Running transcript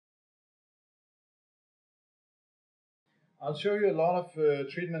I'll show you a lot of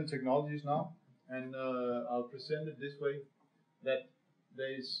treatment technologies now, and I'll present it this way, that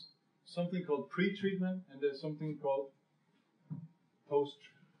there is something called pre-treatment and there's something called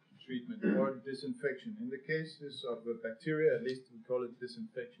post-treatment or disinfection. In the cases of the bacteria, at least we call it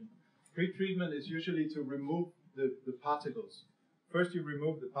disinfection. Pre-treatment is usually to remove the particles. First you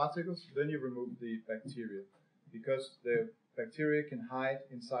remove the particles, then you remove the bacteria, because the bacteria can hide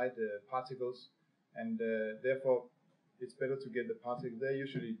inside the particles, and therefore it's better to get the particles. They're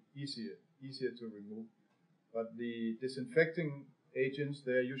usually easier to remove. But the disinfecting agents,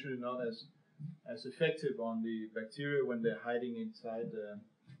 they're usually not as effective on the bacteria when they're hiding inside the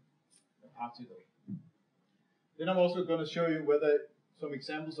particle. Then I'm also going to show you some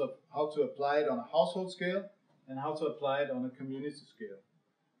examples of how to apply it on a household scale and how to apply it on a community scale.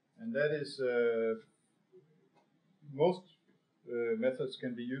 And that is, most methods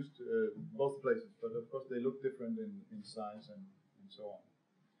can be used both places, but of course they look different in size and so on.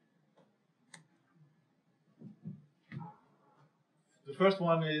 The first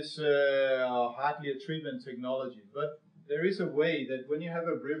one is hardly a treatment technology, but there is a way that when you have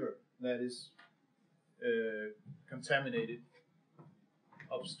a river that is contaminated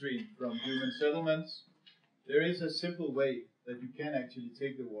upstream from human settlements, there is a simple way that you can actually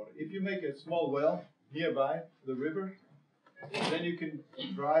take the water. If you make a small well nearby the river, then you can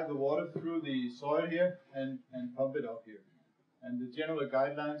drive the water through the soil here and pump it up here. And the general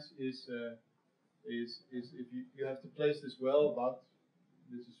guidelines is if you have to place this well about,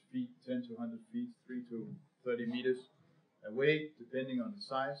 this is feet, 10 to 100 feet, 3 to 30 meters away, depending on the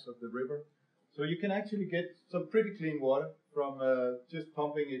size of the river. So you can actually get some pretty clean water from just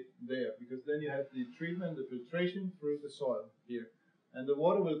pumping it there, because then you have the treatment, the filtration through the soil here, and the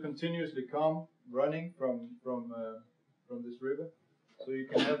water will continuously come running from this river. So you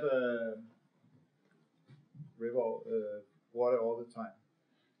can have river water all the time.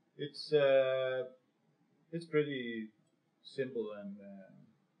 It's pretty simple and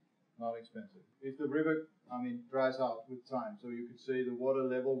not expensive. If the river, dries out with time, so you could say the water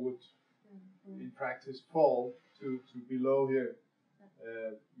level would, in practice, fall to below here.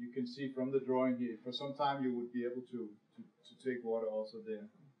 You can see from the drawing here, for some time you would be able to take water also there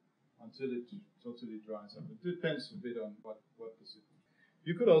until it totally dries up. It depends a bit on what the system.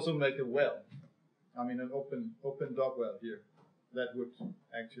 You could also make a well, an open dog well here, that would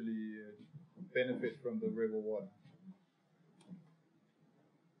actually benefit from the river water.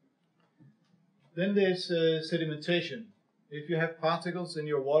 Then there's sedimentation. If you have particles in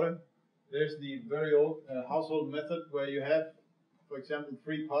your water, there's the very old household method where you have, for example,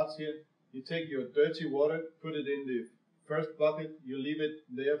 3 pots here. You take your dirty water, put it in the first bucket, you leave it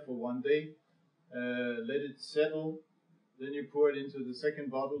there for 1 day, let it settle, then you pour it into the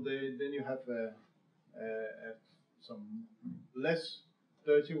second bottle there, then you have some less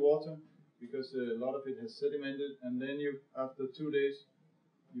dirty water, because a lot of it has sedimented, and then you, after 2 days,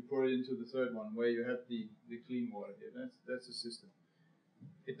 you pour it into the third one, where you have the clean water here. That's the system.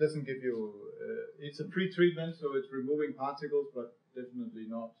 It doesn't give you, it's a pre-treatment, so it's removing particles, but definitely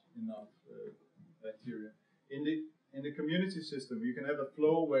not enough bacteria. In the community system, you can have a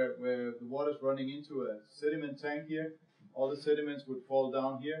flow where the water is running into a sediment tank here. All the sediments would fall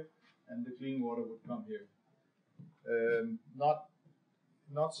down here, and the clean water would come here.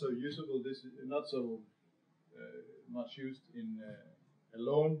 Not so usable. This is not so much used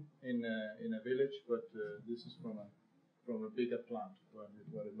alone in a village, but this is from a bigger plant, what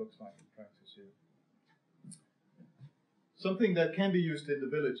it looks like in practice here. Something that can be used in the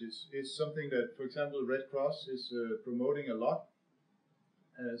villages is something that, for example, Red Cross is promoting a lot.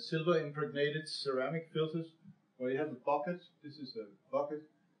 Silver impregnated ceramic filters, where you have a bucket. This is a bucket,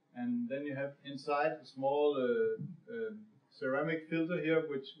 and then you have inside a small ceramic filter here,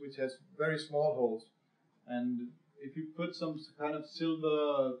 which has very small holes. And if you put some kind of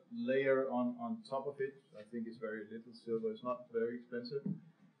silver layer on top of it, I think it's very little silver, it's not very expensive,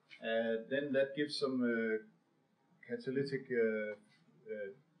 then that gives some catalytic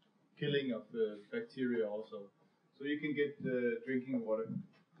killing of the bacteria also. So you can get drinking water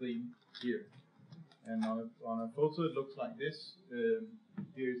clean here. And on a photo it looks like this.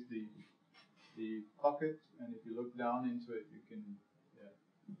 Here's the bucket, and if you look down into it, you can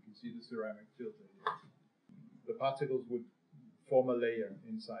see the ceramic filter here. The particles would form a layer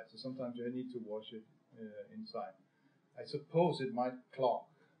inside, so sometimes you need to wash it inside. I suppose it might clog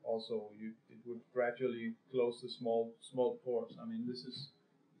also. It would gradually close the small pores. This is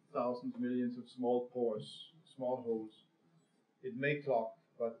thousands, millions of small pores, small holes. It may clog,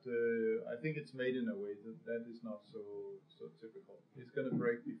 but I think it's made in a way that is not so typical. It's going to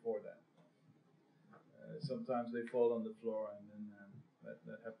break before that. Sometimes they fall on the floor, and then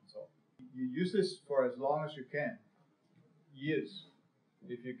that happens often. You use this for as long as you can, years,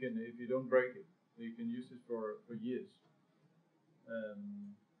 if you don't break it. You can use it for years.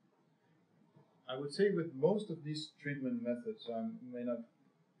 I would say with most of these treatment methods, I may not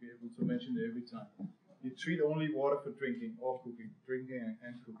be able to mention it every time. You treat only water for drinking or cooking, drinking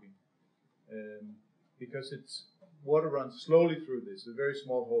and cooking, because water runs slowly through this. A very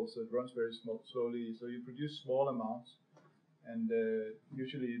small hole, so it runs very slowly. So you produce small amounts, and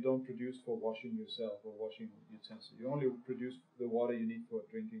usually you don't produce for washing yourself or washing utensils. You only produce the water you need for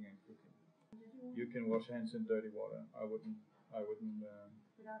drinking and cooking. You can wash hands in dirty water. I wouldn't.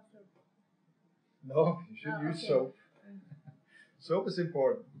 Without soap. No, you should use soap. Soap is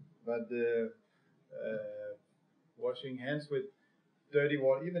important, but washing hands with dirty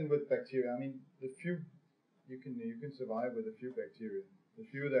water, even with bacteria. I mean, you can survive with a few bacteria. The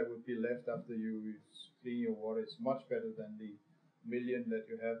few that would be left after you clean your water is much better than the million that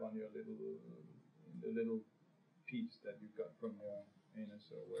you have on your little piece that you got from your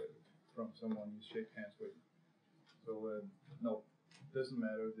anus or from someone you shake hands with. So no, it doesn't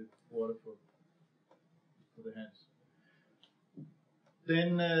matter the water for the hands.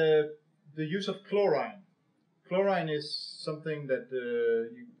 Then the use of chlorine. Chlorine is something that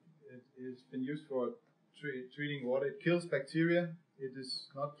it's been used for treating water. It kills bacteria. It is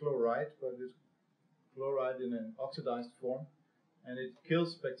not chloride, but it's chloride in an oxidized form, and it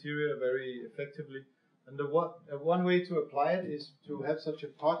kills bacteria very effectively. And one way to apply it is to have such a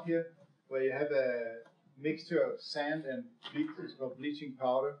pot here where you have a mixture of sand and bleach. It's called bleaching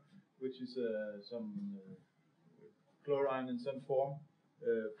powder, which is some chlorine in some form,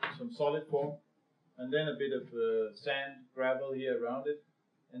 some solid form, and then a bit of sand, gravel here around it,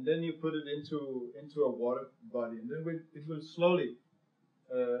 and then you put it into a water body, and then it will slowly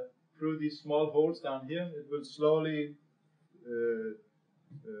through these small holes down here, it will slowly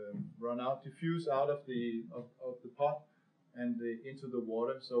run out, diffuse out of the pot and into the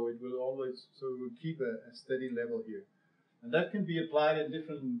water. So it will keep a steady level here, and that can be applied in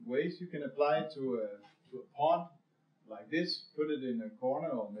different ways. You can apply it to a pond like this, put it in a corner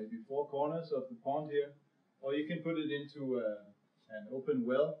or maybe 4 corners of the pond here, or you can put it into an open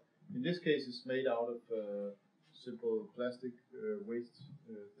well. In this case, it's made out of simple plastic waste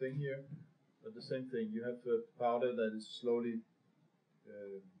thing here, but the same thing. You have a powder that is slowly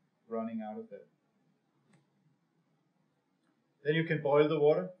running out of that. Then you can boil the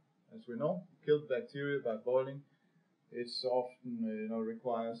water, as we know, kill bacteria by boiling. It's often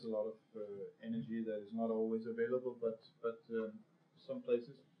requires a lot of energy that is not always available, but some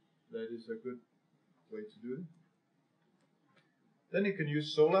places that is a good way to do it. Then you can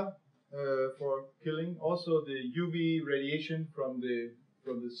use solar for killing. Also, the UV radiation from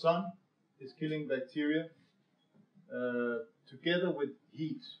the sun is killing bacteria together with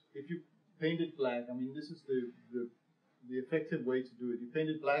heat. If you paint it black, I mean, this is the effective way to do it. You paint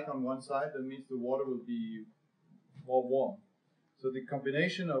it black on one side, that means the water will be more warm. So the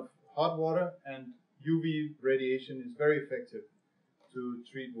combination of hot water and UV radiation is very effective to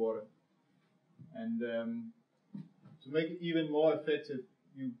treat water. And to make it even more effective,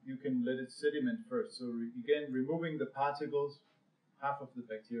 you can let it sediment first. So again, removing the particles, half of the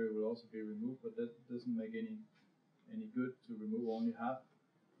bacteria will also be removed, but that doesn't make any good to remove only half.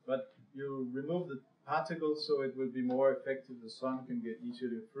 But you remove the particles so it will be more effective. The sun can get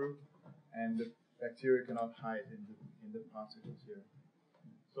easily through, and the bacteria cannot hide in the particles here.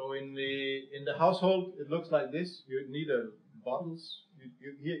 So in the household, it looks like this. You need bottles.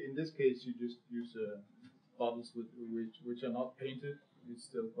 Here in this case, you just use bottles which are not painted. It's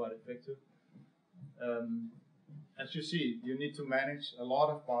still quite effective. As you see, you need to manage a lot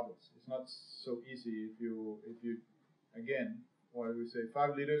of bottles. It's not so easy if you again, what we say,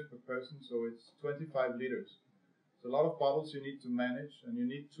 5 liters per person, so it's 25 liters. It's a lot of bottles you need to manage, and you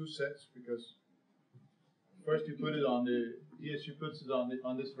need 2 sets, because first you put it on she puts it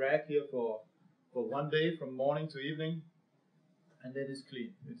on this rack here for 1 day, from morning to evening, and then it's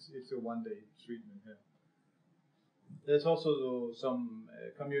clean. It's a 1-day treatment here. There's also some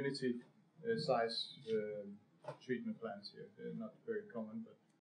community size treatment plants here. They're not very common, but